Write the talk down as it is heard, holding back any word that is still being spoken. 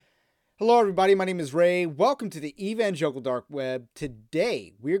Hello, everybody. My name is Ray. Welcome to the Evangelical Dark Web.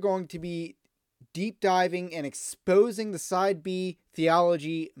 Today, we're going to be deep diving and exposing the Side B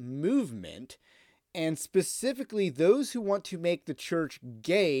theology movement, and specifically those who want to make the church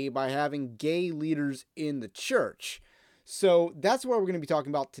gay by having gay leaders in the church. So that's what we're going to be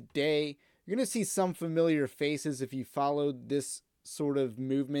talking about today. You're going to see some familiar faces if you followed this sort of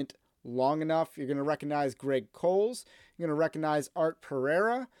movement long enough. You're going to recognize Greg Coles. You're going to recognize Art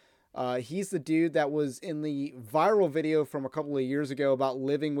Pereira. He's the dude that was in the viral video from a couple of years ago about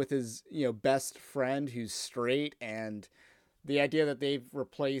living with his, best friend who's straight, and the idea that they've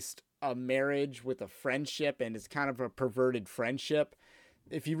replaced a marriage with a friendship, and it's kind of a perverted friendship.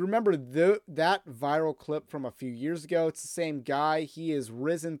 If you remember that viral clip from a few years ago, it's the same guy. He has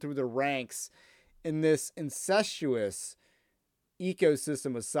risen through the ranks in this incestuous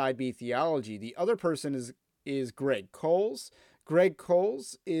ecosystem of Side B theology. The other person is Greg Coles. Greg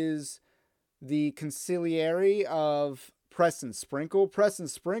Coles is the consigliere of Press and Sprinkle. Press and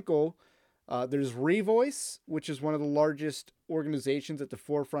Sprinkle, there's Revoice, which is one of the largest organizations at the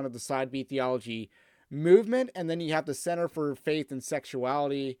forefront of the Side B theology movement. And then you have the Center for Faith and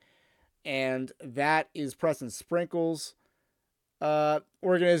Sexuality, and that is Press and Sprinkle's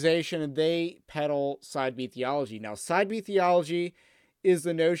organization, and they peddle Side B theology. Now, Side B theology is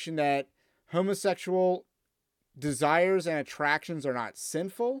the notion that homosexual desires and attractions are not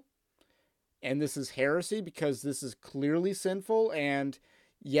sinful, and this is heresy because this is clearly sinful. And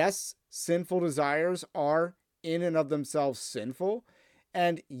yes, sinful desires are in and of themselves sinful,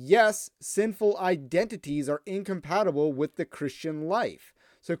 and yes, sinful identities are incompatible with the Christian life.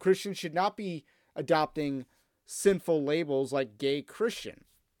 So Christians should not be adopting sinful labels like gay Christian.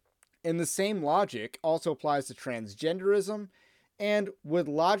 And the same logic also applies to transgenderism and would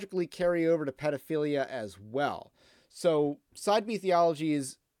logically carry over to pedophilia as well. So Side B theology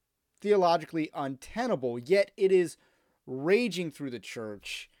is theologically untenable, yet it is raging through the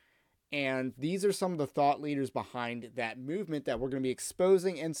church. And these are some of the thought leaders behind that movement that we're going to be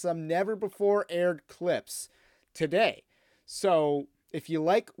exposing in some never before aired clips today. So if you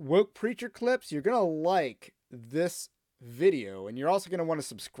like woke preacher clips, you're going to like this video. And you're also going to want to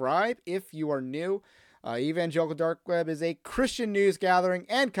subscribe if you are new. Evangelical Dark Web is a Christian news gathering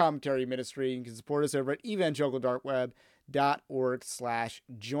and commentary ministry. You can support us over at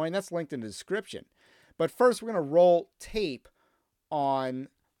evangelicaldarkweb.org/join. That's linked in the description. But first, we're going to roll tape on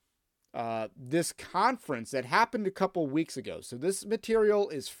this conference that happened a couple weeks ago. So this material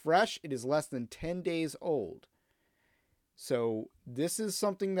is fresh. It is less than 10 days old. So this is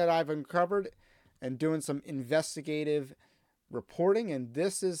something that I've uncovered and doing some investigative reporting, and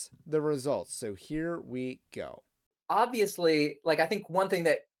this is the results. So here we go. Obviously, I think one thing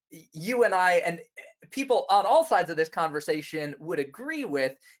that you and I and people on all sides of this conversation would agree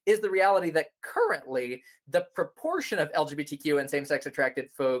with is the reality that currently the proportion of LGBTQ and same-sex attracted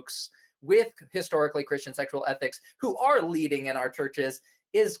folks with historically Christian sexual ethics who are leading in our churches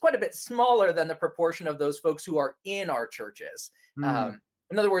is quite a bit smaller than the proportion of those folks who are in our churches.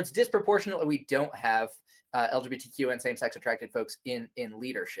 In other words, disproportionately, we don't have LGBTQ and same-sex attracted folks in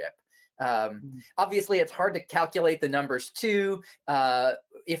leadership. Obviously, it's hard to calculate the numbers too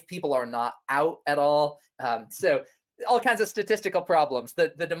if people are not out at all. So all kinds of statistical problems.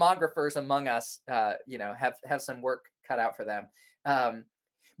 The demographers among us, have some work cut out for them.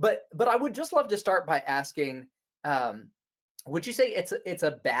 But I would just love to start by asking, would you say it's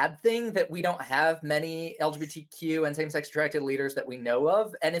a bad thing that we don't have many LGBTQ and same-sex attracted leaders that we know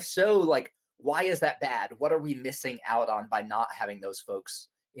of? And if so, why is that bad? What are we missing out on by not having those folks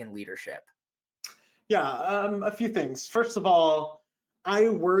in leadership? Yeah, a few things. First of all, I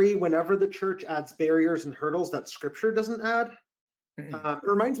worry whenever the church adds barriers and hurdles that scripture doesn't add. It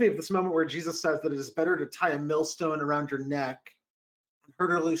reminds me of this moment where Jesus says that it is better to tie a millstone around your neck and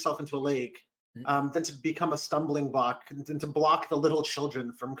hurtle yourself into a lake than to become a stumbling block and to block the little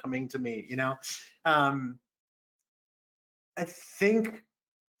children from coming to me, I think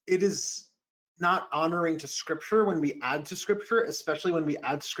it is not honoring to scripture when we add to scripture, especially when we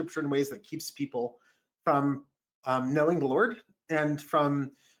add scripture in ways that keeps people from knowing the Lord and from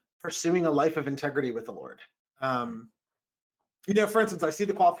pursuing a life of integrity with the Lord. For instance, I see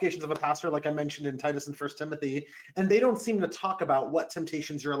the qualifications of a pastor, like I mentioned in Titus and 1 Timothy, and they don't seem to talk about what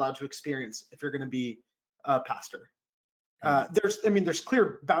temptations you're allowed to experience if you're going to be a pastor. There's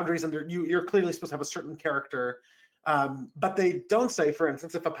clear boundaries, and you're clearly supposed to have a certain character. But they don't say, for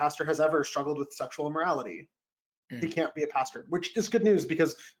instance, if a pastor has ever struggled with sexual immorality, he can't be a pastor, which is good news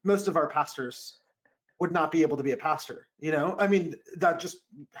because most of our pastors would not be able to be a pastor. That just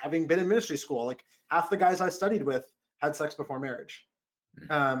having been in ministry school, half the guys I studied with had sex before marriage.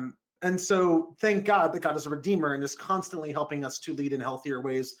 And so thank God that God is a redeemer and is constantly helping us to lead in healthier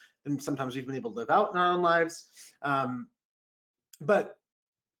ways than sometimes we've been able to live out in our own lives. But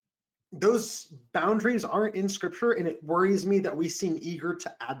those boundaries aren't in Scripture, and it worries me that we seem eager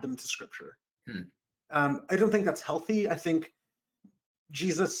to add them to Scripture. I don't think that's healthy. I think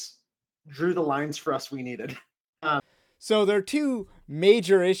Jesus drew the lines for us we needed. So there are two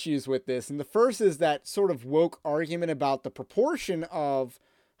major issues with this. And the first is that sort of woke argument about the proportion of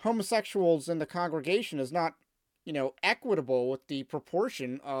homosexuals in the congregation is not, equitable with the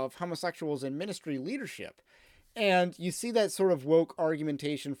proportion of homosexuals in ministry leadership. And you see that sort of woke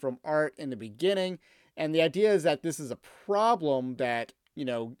argumentation from Art in the beginning. And the idea is that this is a problem that,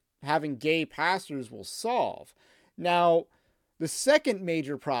 having gay pastors will solve. Now, the second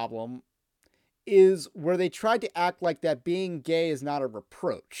major problem is where they tried to act like that being gay is not a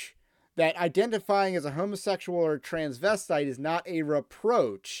reproach. That identifying as a homosexual or a transvestite is not a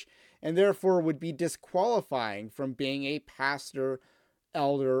reproach, and therefore would be disqualifying from being a pastor,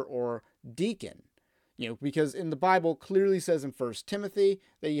 elder, or deacon. Because in the Bible clearly says in 1 Timothy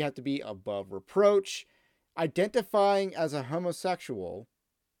that you have to be above reproach. Identifying as a homosexual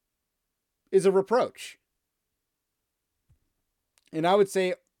is a reproach. And I would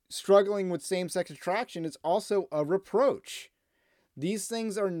say struggling with same-sex attraction is also a reproach. These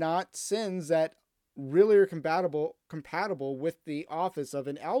things are not sins that really are compatible with the office of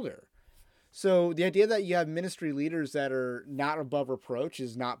an elder. So the idea that you have ministry leaders that are not above reproach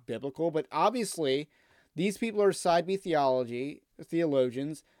is not biblical, but obviously these people are side B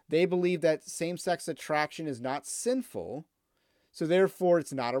theologians. They believe that same-sex attraction is not sinful, so therefore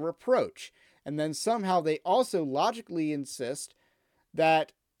it's not a reproach. And then somehow they also logically insist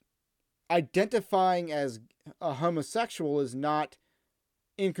that identifying as a homosexual is not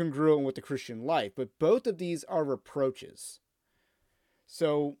incongruent with the Christian life, but both of these are reproaches.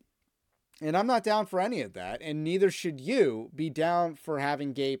 So, and I'm not down for any of that, and neither should you be down for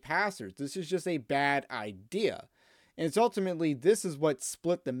having gay pastors. This is just a bad idea. And it's ultimately, this is what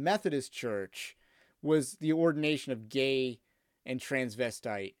split the Methodist Church, was the ordination of gay and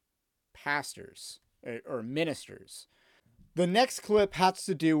transvestite pastors or ministers. The next clip has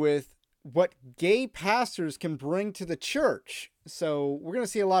to do with what gay pastors can bring to the church. So we're going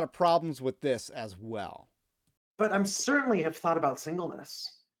to see a lot of problems with this as well. But I'm certainly have thought about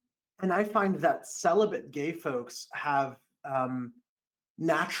singleness. And I find that celibate gay folks have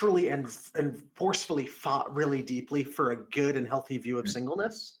naturally and forcefully fought really deeply for a good and healthy view of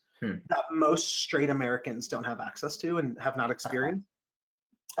singleness that most straight Americans don't have access to and have not experienced.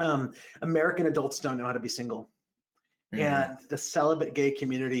 American adults don't know how to be single. And the celibate gay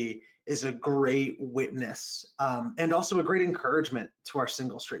community is a great witness and also a great encouragement to our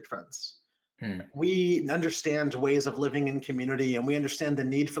single straight friends. We understand ways of living in community, and we understand the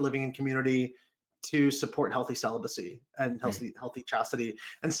need for living in community to support healthy celibacy and healthy chastity.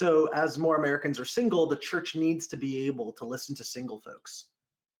 And so as more Americans are single, the church needs to be able to listen to single folks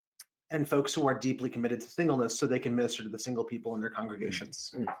and folks who are deeply committed to singleness so they can minister to the single people in their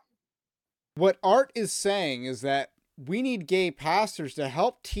congregations. What Art is saying is that we need gay pastors to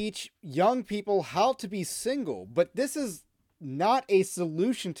help teach young people how to be single, but this is not a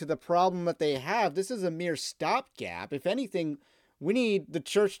solution to the problem that they have. This is a mere stopgap. If anything, we need the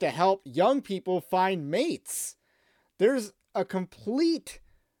church to help young people find mates. There's a complete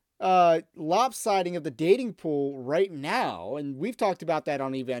lopsiding of the dating pool right now, and we've talked about that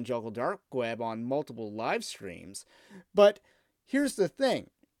on Evangelical Dark Web on multiple live streams. But here's the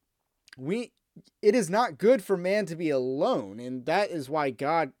thing. It is not good for man to be alone, and that is why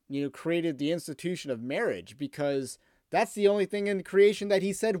God, created the institution of marriage, because that's the only thing in creation that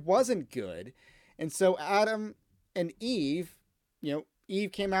he said wasn't good. And so Adam and Eve,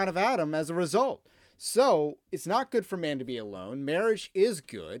 Eve came out of Adam as a result. So it's not good for man to be alone. Marriage is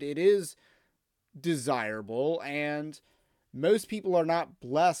good. It is desirable, and most people are not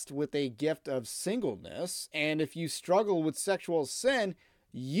blessed with a gift of singleness. And if you struggle with sexual sin,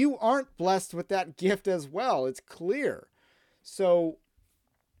 you aren't blessed with that gift as well. It's clear. So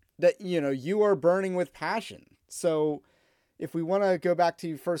that, you are burning with passion. So if we want to go back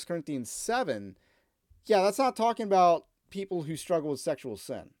to 1 Corinthians 7, that's not talking about people who struggle with sexual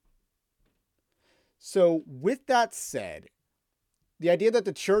sin. So with that said, the idea that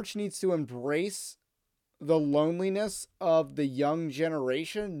the church needs to embrace the loneliness of the young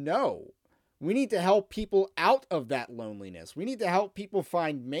generation, no. We need to help people out of that loneliness. We need to help people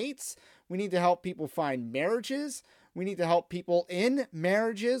find mates. We need to help people find marriages. We need to help people in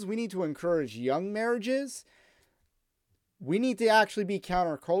marriages. We need to encourage young marriages. we need to actually be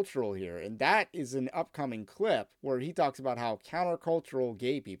countercultural here. And that is an upcoming clip where he talks about how countercultural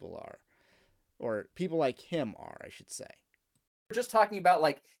gay people are, or people like him are, I should say. We're just talking about,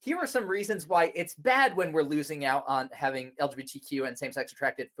 like, here are some reasons why it's bad when we're losing out on having LGBTQ and same-sex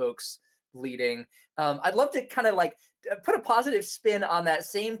attracted folks leading. I'd love to kind of like put a positive spin on that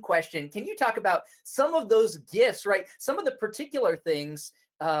same question. Can you talk about some of those gifts, right? Some of the particular things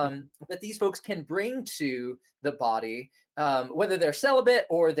that these folks can bring to the body, whether they're celibate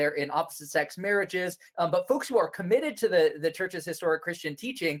or they're in opposite sex marriages, but folks who are committed to the church's historic Christian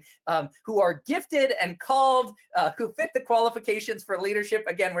teaching, who are gifted and called, who fit the qualifications for leadership.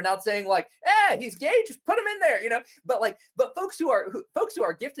 Again, we're not saying like, he's gay, just put him in there, you know, but folks who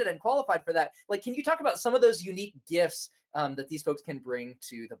are gifted and qualified for that. Like, can you talk about some of those unique gifts that these folks can bring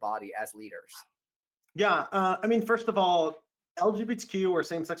to the body as leaders? Yeah, I mean, first of all, LGBTQ or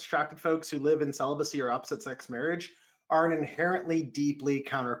same-sex attracted folks who live in celibacy or opposite-sex marriage are an inherently deeply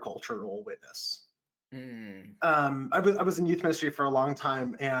countercultural witness. I was in youth ministry for a long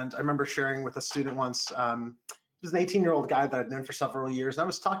time, and I remember sharing with a student once. He was an 18-year-old guy that I'd known for several years, and I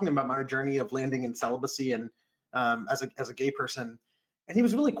was talking about my journey of landing in celibacy and as a gay person, and he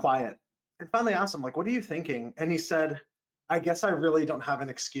was really quiet. And finally asked him, like, "What are you thinking?" And he said, "I guess I really don't have an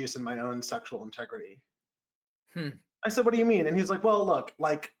excuse in my own sexual integrity." I said, "What do you mean?" And he's like, "Well, look,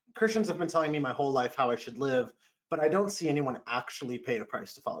 like, Christians have been telling me my whole life how I should live, but I don't see anyone actually pay a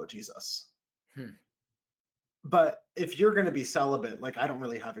price to follow Jesus. But if you're going to be celibate, like, I don't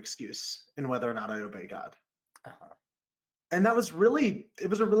really have excuse in whether or not I obey God." And that was really, it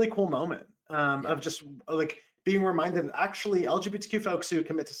was a really cool moment of just like being reminded that actually LGBTQ folks who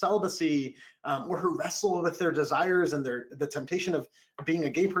commit to celibacy or who wrestle with their desires and the temptation of being a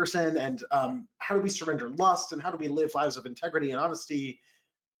gay person, and how do we surrender lust, and how do we live lives of integrity and honesty,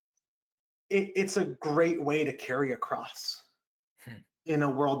 it's a great way to carry a cross in a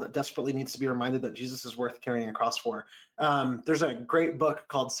world that desperately needs to be reminded that Jesus is worth carrying a cross for. There's a great book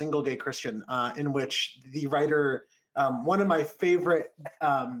called Single Gay Christian in which the writer, one of my favorite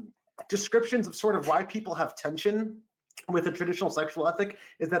descriptions of sort of why people have tension with a traditional sexual ethic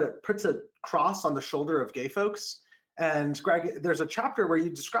is that it puts a cross on the shoulder of gay folks. And Greg, there's a chapter where you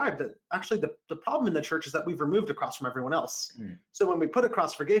describe that actually the problem in the church is that we've removed a cross from everyone else. So when we put a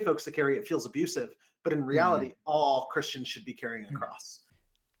cross for gay folks to carry, it feels abusive. But in reality, all Christians should be carrying a cross.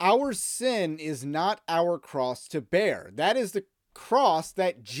 Our sin is not our cross to bear. That is the cross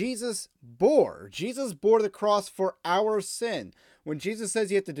that Jesus bore. Jesus bore the cross for our sin. When Jesus says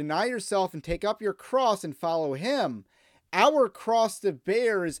you have to deny yourself and take up your cross and follow him, our cross to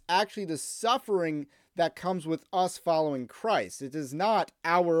bear is actually the suffering that comes with us following Christ. It is not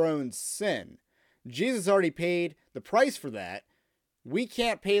our own sin. Jesus already paid the price for that. We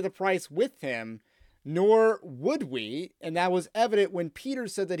can't pay the price with him, nor would we. And that was evident when Peter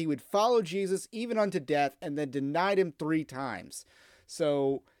said that he would follow Jesus even unto death and then denied him 3 times.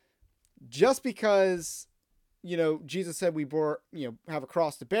 So just because, Jesus said we bore, have a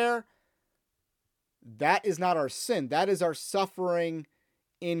cross to bear, that is not our sin. That is our suffering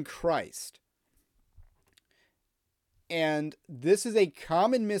in Christ. And this is a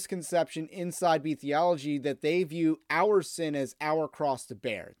common misconception inside B theology that they view our sin as our cross to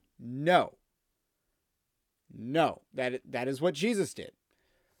bear. No, that is what Jesus did.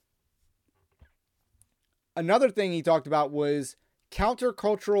 Another thing he talked about was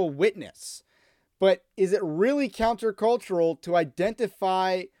countercultural witness. But is it really countercultural to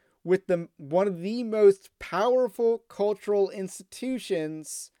identify with one of the most powerful cultural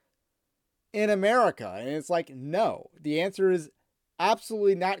institutions in America? And it's like, no. The answer is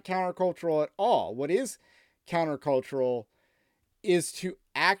absolutely not countercultural at all. What is countercultural is to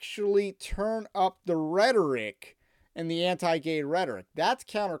actually turn up the rhetoric and the anti-gay rhetoric. That's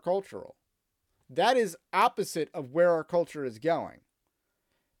countercultural. That is opposite of where our culture is going.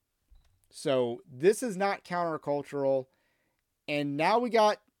 So this is not countercultural. And now we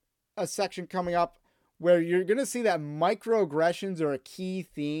got a section coming up where you're going to see that microaggressions are a key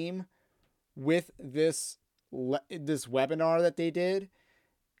theme with this webinar that they did.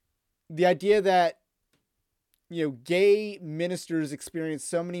 The idea that gay ministers experience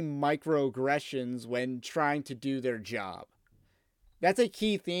so many microaggressions when trying to do their job. That's a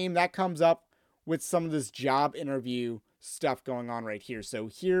key theme that comes up with some of this job interview stuff going on right here. So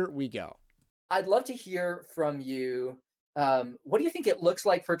here we go. I'd love to hear from you. What do you think it looks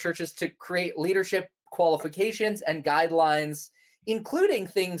like for churches to create leadership qualifications and guidelines, including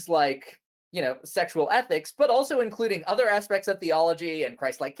things like sexual ethics, but also including other aspects of theology and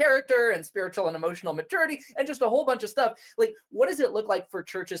Christ-like character and spiritual and emotional maturity and just a whole bunch of stuff. Like, what does it look like for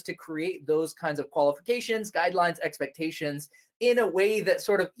churches to create those kinds of qualifications, guidelines, expectations in a way that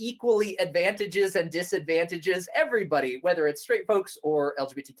sort of equally advantages and disadvantages everybody, whether it's straight folks or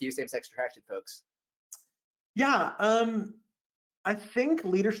LGBTQ same-sex attracted folks? Yeah, I think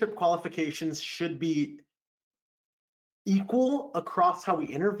leadership qualifications should be equal across how we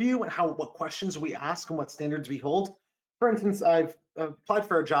interview and what questions we ask and what standards we hold. For instance, I've applied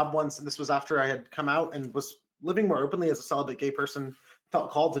for a job once, and this was after I had come out and was living more openly as a celibate gay person,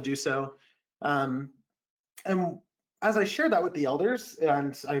 felt called to do so. And as I shared that with the elders,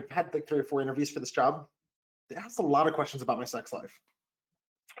 and I had like 3 or 4 interviews for this job, they asked a lot of questions about my sex life.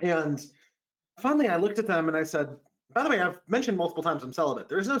 And finally, I looked at them and I said, by the way, I've mentioned multiple times I'm celibate.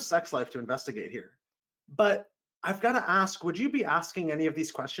 There's no sex life to investigate here. But I've got to ask, would you be asking any of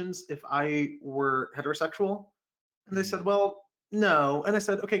these questions if I were heterosexual? And they said, well, no. And I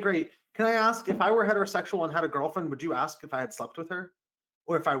said, okay, great. Can I ask, if I were heterosexual and had a girlfriend, would you ask if I had slept with her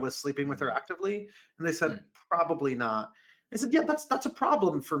or if I was sleeping with her actively? And they said, probably not. I said, yeah, that's a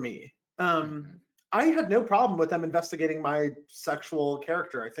problem for me. I had no problem with them investigating my sexual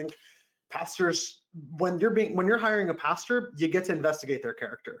character. I think pastors, when you're hiring a pastor, you get to investigate their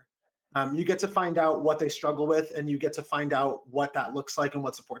character. You get to find out what they struggle with, and you get to find out what that looks like and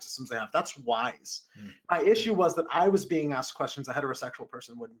what support systems they have. That's wise. My issue was that I was being asked questions a heterosexual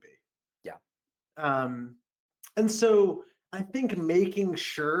person wouldn't be. Yeah. And so I think making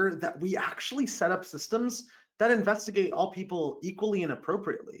sure that we actually set up systems that investigate all people equally and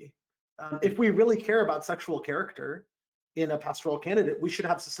appropriately. If we really care about sexual character in a pastoral candidate, we should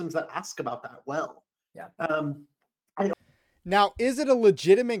have systems that ask about that well. Yeah. Now, is it a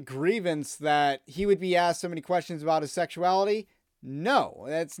legitimate grievance that he would be asked so many questions about his sexuality? No,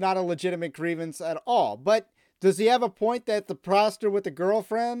 that's not a legitimate grievance at all. But does he have a point that the pastor with a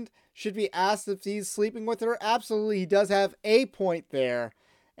girlfriend should be asked if he's sleeping with her? Absolutely, he does have a point there.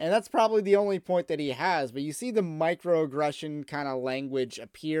 And that's probably the only point that he has. But you see the microaggression kind of language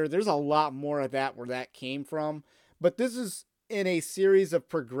appear. There's a lot more of that where that came from. But this is in a series of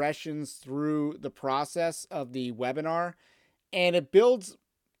progressions through the process of the webinar. And it builds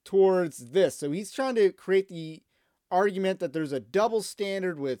towards this. So he's trying to create the argument that there's a double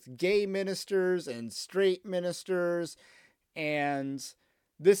standard with gay ministers and straight ministers, and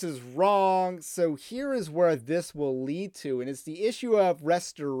this is wrong. So here is where this will lead to, and it's the issue of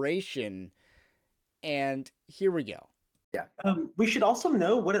restoration. And here we go. Yeah. We should also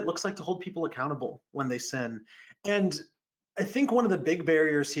know what it looks like to hold people accountable when they sin. And I think one of the big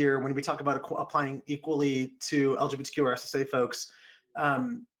barriers here when we talk about applying equally to LGBTQ or SSA folks,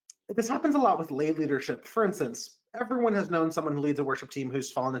 this happens a lot with lay leadership. For instance, everyone has known someone who leads a worship team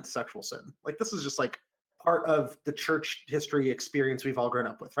who's fallen into sexual sin. Like, this is just like part of the church history experience we've all grown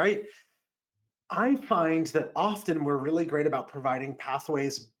up with, right? I find that often we're really great about providing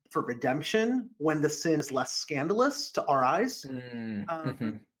pathways for redemption when the sin is less scandalous to our eyes.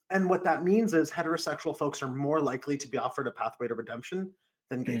 And what that means is heterosexual folks are more likely to be offered a pathway to redemption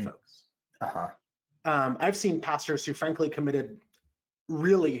than gay folks. I've seen pastors who frankly committed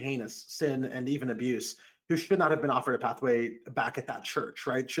really heinous sin and even abuse who should not have been offered a pathway back at that church,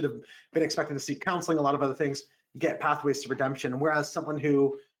 right? Should have been expected to seek counseling, a lot of other things, get pathways to redemption. Whereas someone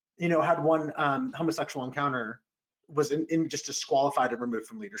who, had one homosexual encounter was in just disqualified and removed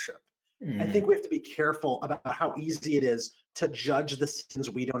from leadership. I think we have to be careful about how easy it is to judge the sins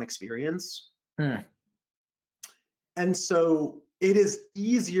we don't experience. And so it is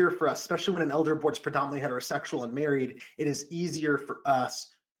easier for us, especially when an elder board's predominantly heterosexual and married, it is easier for us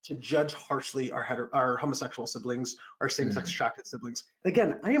to judge harshly our homosexual siblings, our same-sex attracted siblings.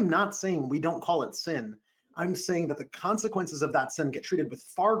 Again, I am not saying we don't call it sin. I'm saying that the consequences of that sin get treated with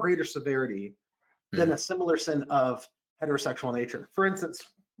far greater severity than a similar sin of heterosexual nature. For instance,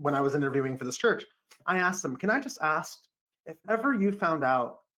 when I was interviewing for this church, I asked them, can I just ask, if ever you found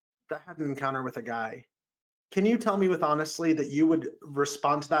out that I had an encounter with a guy, can you tell me with honesty that you would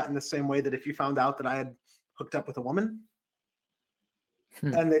respond to that in the same way that if you found out that I had hooked up with a woman?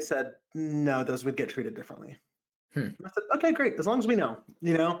 And they said, no, those would get treated differently. I said, okay, great. As long as we know,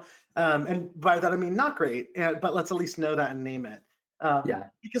 and by that, I mean, not great, but let's at least know that and name it.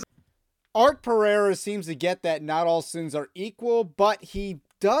 Because Art Pereira seems to get that not all sins are equal, but he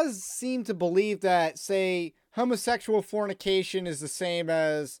does seem to believe that, say, homosexual fornication is the same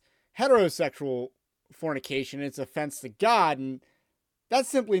as heterosexual fornication. It's offense to God, and that's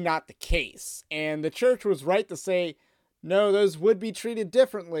simply not the case. And the church was right to say, no, those would be treated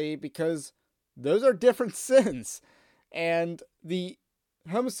differently because those are different sins. And the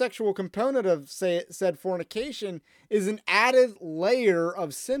homosexual component of said fornication is an added layer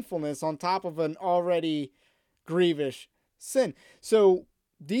of sinfulness on top of an already grievous sin. So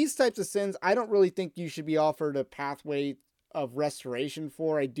these types of sins, I don't really think you should be offered a pathway of restoration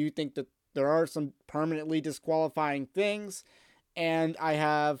for. I do think that there are some permanently disqualifying things, and I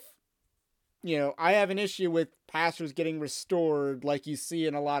have an issue with pastors getting restored like you see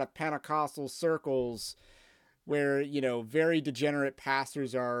in a lot of Pentecostal circles where, very degenerate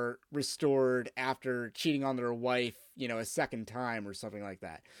pastors are restored after cheating on their wife, a second time or something like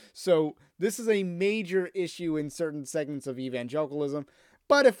that. So this is a major issue in certain segments of evangelicalism.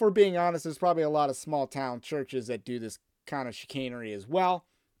 But if we're being honest, there's probably a lot of small town churches that do this kind of chicanery as well.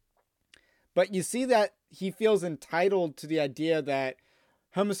 But you see that he feels entitled to the idea that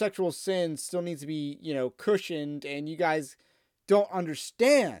homosexual sin still needs to be, cushioned, and you guys don't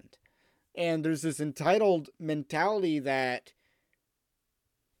understand. And there's this entitled mentality that,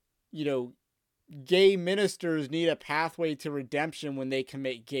 gay ministers need a pathway to redemption when they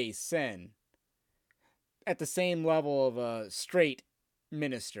commit gay sin at the same level of a straight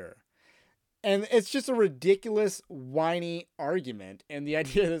minister. And it's just a ridiculous, whiny argument. And the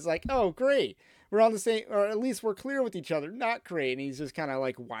idea is like, oh, great, we're on the same, or at least we're clear with each other. Not great. And he's just kind of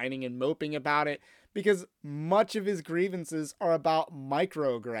like whining and moping about it because much of his grievances are about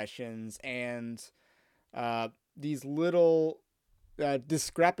microaggressions and these little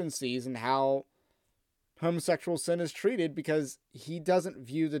discrepancies in how homosexual sin is treated, because he doesn't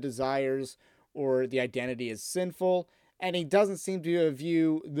view the desires or the identity as sinful. And he doesn't seem to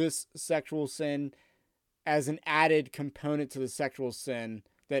view this sexual sin as an added component to the sexual sin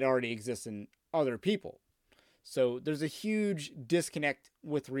that already exists in other people. So there's a huge disconnect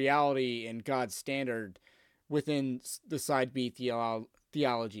with reality and God's standard within the Side B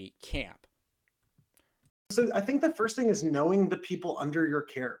theology camp. So I think the first thing is knowing the people under your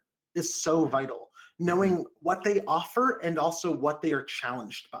care is so vital. Knowing what they offer and also what they are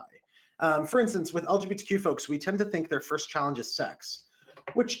challenged by. For instance, with LGBTQ folks, we tend to think their first challenge is sex,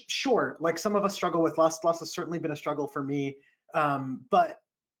 which, sure, like some of us struggle with lust. Lust has certainly been a struggle for me. But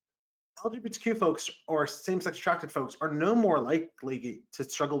LGBTQ folks or same-sex attracted folks are no more likely to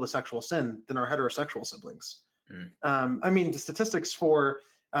struggle with sexual sin than our heterosexual siblings. I mean, the statistics for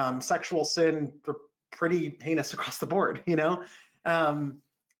sexual sin are pretty heinous across the board, And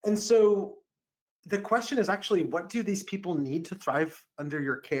so the question is actually, what do these people need to thrive under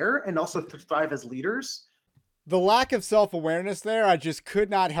your care and also to thrive as leaders? The lack of self-awareness there, I just could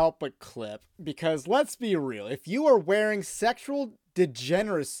not help but clip, because let's be real. If you are wearing sexual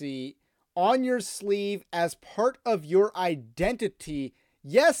degeneracy on your sleeve as part of your identity,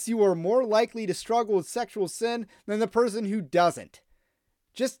 yes, you are more likely to struggle with sexual sin than the person who doesn't.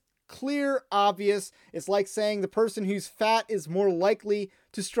 Just clear, obvious. It's like saying the person who's fat is more likely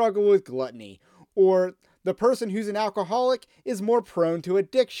to struggle with gluttony, or the person who's an alcoholic is more prone to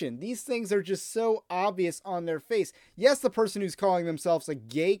addiction. These things are just so obvious on their face. Yes, the person who's calling themselves a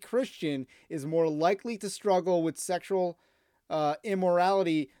gay Christian is more likely to struggle with sexual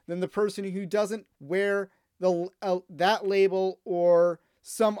immorality than the person who doesn't wear that label or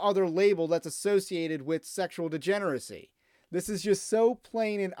some other label that's associated with sexual degeneracy. This is just so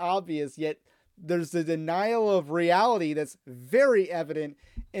plain and obvious, yet there's the denial of reality that's very evident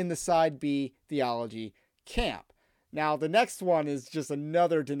in the Side B theology camp. Now, the next one is just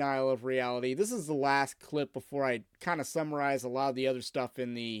another denial of reality. This is the last clip before I kind of summarize a lot of the other stuff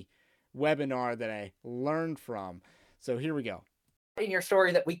in the webinar that I learned from. So here we go. In your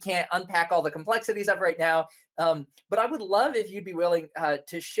story that we can't unpack all the complexities of right now. But I would love if you'd be willing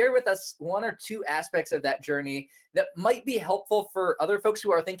to share with us one or two aspects of that journey that might be helpful for other folks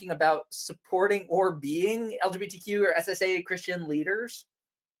who are thinking about supporting or being LGBTQ or SSA Christian leaders.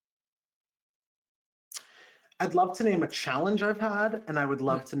 I'd love to name a challenge I've had, and I would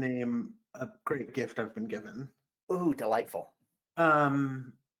love to name a great gift I've been given. Ooh, delightful.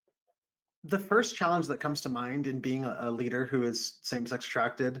 The first challenge that comes to mind in being a leader who is same-sex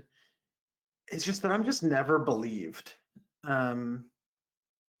attracted is just that I'm just never believed. I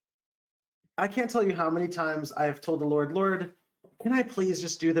can't tell you how many times I've told the Lord, Lord, can I please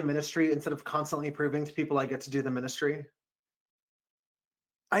just do the ministry instead of constantly proving to people I get to do the ministry?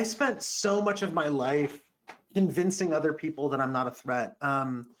 I spent so much of my life convincing other people that I'm not a threat.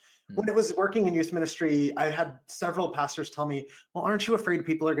 When I was working in youth ministry, I had several pastors tell me, well, aren't you afraid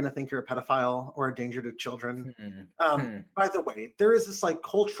people are going to think you're a pedophile or a danger to children? By the way, there is this like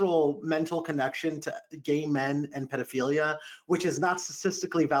cultural mental connection to gay men and pedophilia, which is not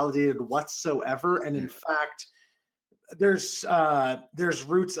statistically validated whatsoever. And in fact, there's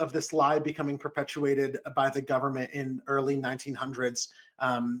roots of this lie becoming perpetuated by the government in early 1900s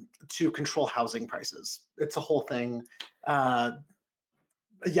to control housing prices. It's a whole thing.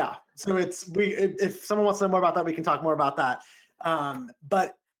 Yeah, so if someone wants to know more about that, we can talk more about that.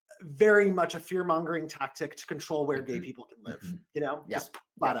 But very much a fear-mongering tactic to control where gay people can live, just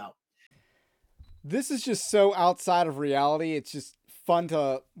flat out. This is just so outside of reality. It's just fun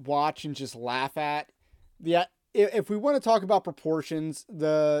to watch and just laugh at. If we want to talk about proportions,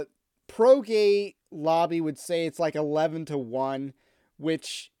 the pro-gay lobby would say it's like 11-1,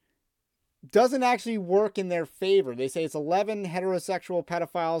 which doesn't actually work in their favor. They say it's 11 heterosexual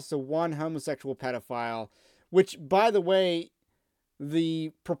pedophiles to 1 homosexual pedophile, which, by the way,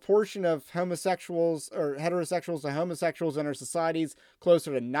 the proportion of homosexuals or heterosexuals to homosexuals in our society is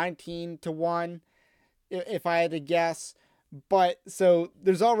closer to 19-1, if I had to guess. But so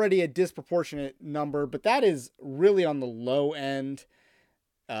there's already a disproportionate number, but that is really on the low end.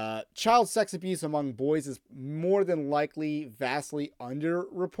 Child sex abuse among boys is more than likely vastly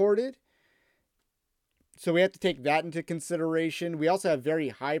underreported. So we have to take that into consideration. We also have very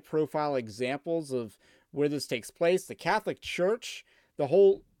high profile examples of where this takes place. The Catholic Church, the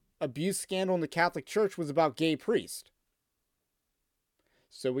whole abuse scandal in the Catholic Church was about gay priests.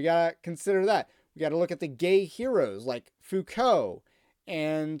 So we got to consider that. We got to look at the gay heroes like Foucault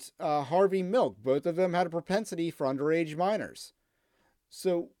and Harvey Milk. Both of them had a propensity for underage minors.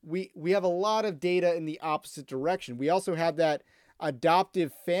 So we have a lot of data in the opposite direction. We also have that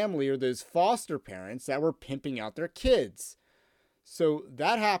adoptive family or those foster parents that were pimping out their kids. So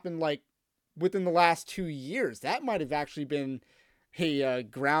that happened like within the last 2 years. That might have actually been a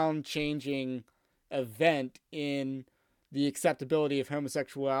ground-changing event in the acceptability of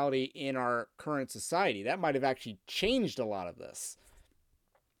homosexuality in our current society. That might have actually changed a lot of this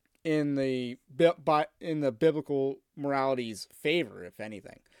in the biblical morality's favor, if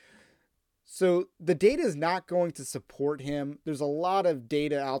anything. So the data is not going to support him. There's a lot of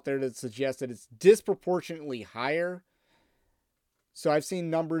data out there that suggests that it's disproportionately higher. So I've seen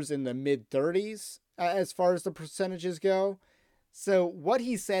numbers in the mid-30s as far as the percentages go. So what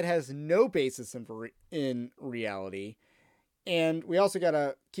he said has no basis in reality. And we also got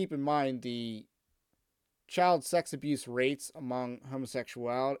to keep in mind the child sex abuse rates among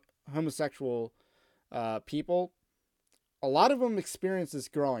homosexual people. A lot of them experience this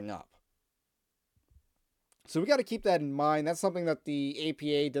growing up. So we got to keep that in mind. That's something that the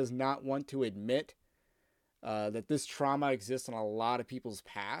APA does not want to admit, that this trauma exists in a lot of people's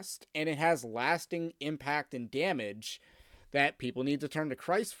past, and it has lasting impact and damage that people need to turn to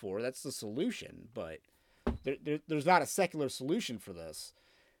Christ for. That's the solution, but there's not a secular solution for this.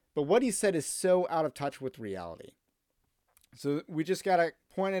 But what he said is so out of touch with reality. So we just got to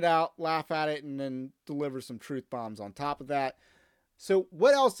point it out, laugh at it, and then deliver some truth bombs on top of that. So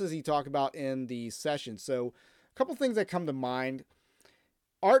what else does he talk about in the session? So a couple things that come to mind.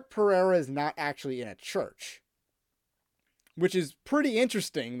 Art Pereira is not actually in a church, which is pretty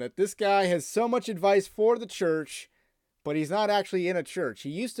interesting that this guy has so much advice for the church, but he's not actually in a church.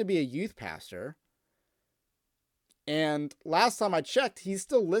 He used to be a youth pastor. And last time I checked, he's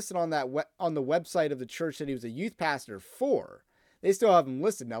still listed on on the website of the church that he was a youth pastor for. They still have him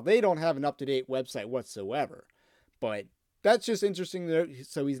listed. Now, they don't have an up-to-date website whatsoever, but that's just interesting.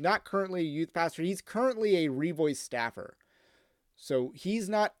 So he's not currently a youth pastor. He's currently a Revoice staffer. So he's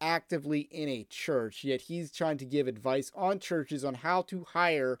not actively in a church, yet he's trying to give advice on churches on how to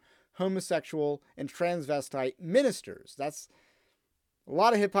hire homosexual and transvestite ministers. That's a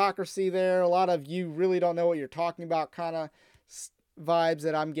lot of hypocrisy there. A lot of you really don't know what you're talking about kind of vibes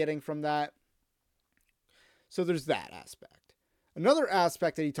that I'm getting from that. So there's that aspect. Another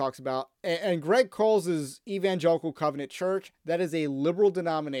aspect that he talks about, and Greg Coles' Evangelical Covenant Church, that is a liberal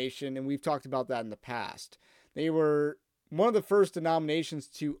denomination, and we've talked about that in the past. They were one of the first denominations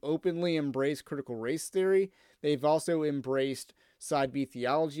to openly embrace critical race theory. They've also embraced Side B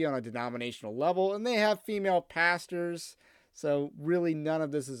theology on a denominational level, and they have female pastors, so really none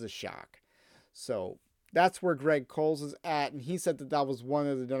of this is a shock. So that's where Greg Coles is at, and he said that that was one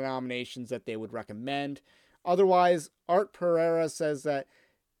of the denominations that they would recommend. Otherwise, Art Pereira says that,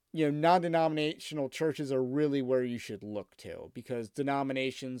 non-denominational churches are really where you should look to, because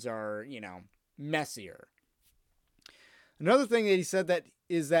denominations are, messier. Another thing that he said that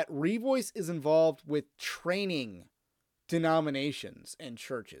is that Revoice is involved with training denominations and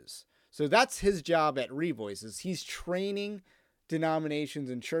churches. So that's his job at Revoice, is he's training denominations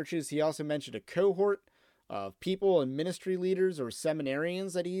and churches. He also mentioned a cohort of people and ministry leaders or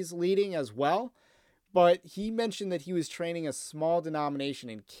seminarians that he's leading as well. But he mentioned that he was training a small denomination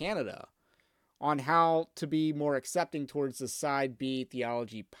in Canada on how to be more accepting towards the side B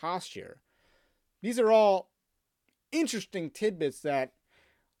theology posture. These are all interesting tidbits that,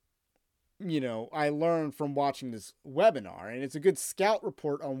 I learned from watching this webinar, and it's a good scout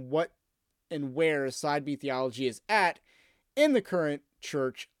report on what and where side B theology is at in the current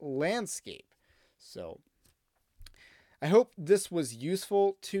church landscape. So I hope this was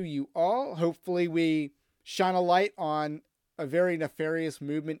useful to you all. Hopefully we shine a light on a very nefarious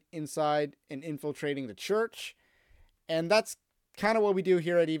movement inside and infiltrating the church. And that's kind of what we do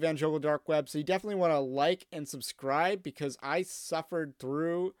here at Evangelical Dark Web. So you definitely want to like and subscribe, because I suffered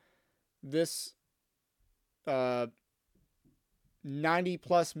through this 90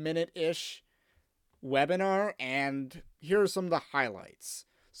 plus minute-ish webinar, and here are some of the highlights.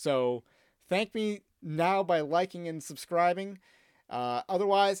 So thank me now by liking and subscribing.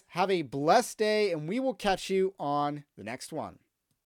 Otherwise, have a blessed day, and we will catch you on the next one.